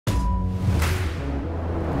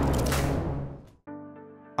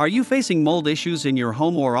Are you facing mold issues in your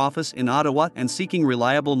home or office in Ottawa and seeking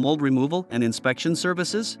reliable mold removal and inspection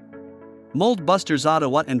services? Mold Busters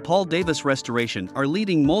Ottawa and Davis Restoration are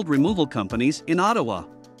leading mold removal companies in Ottawa.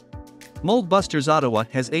 Mold Busters Ottawa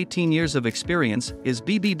has 18 years of experience, is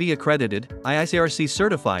BBB accredited, IICRC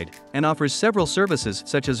certified, and offers several services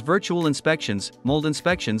such as virtual inspections, mold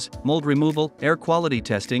removal, air quality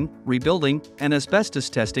testing, rebuilding, and asbestos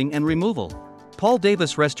testing and removal.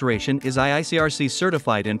 Davis Restoration is IICRC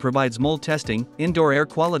certified and provides mold testing, indoor air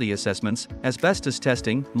quality assessments, asbestos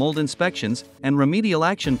testing, mold inspections, and remedial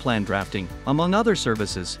action plan drafting, among other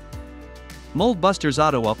services. Mold Busters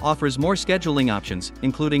Ottawa offers more scheduling options,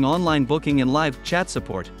 including online booking and live chat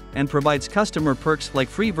support, and provides customer perks like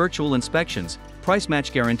free virtual inspections, price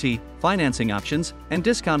match guarantee, financing options, and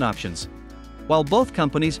discount options. While both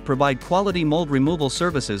companies provide quality mold removal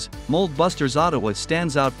services, Mold Busters Ottawa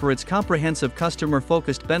stands out for its comprehensive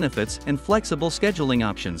customer-focused benefits and flexible scheduling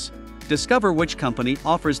options. Discover which company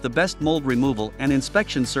offers the best mold removal and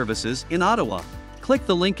inspection services in Ottawa. Click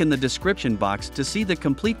the link in the description box to see the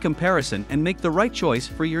complete comparison and make the right choice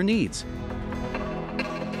for your needs.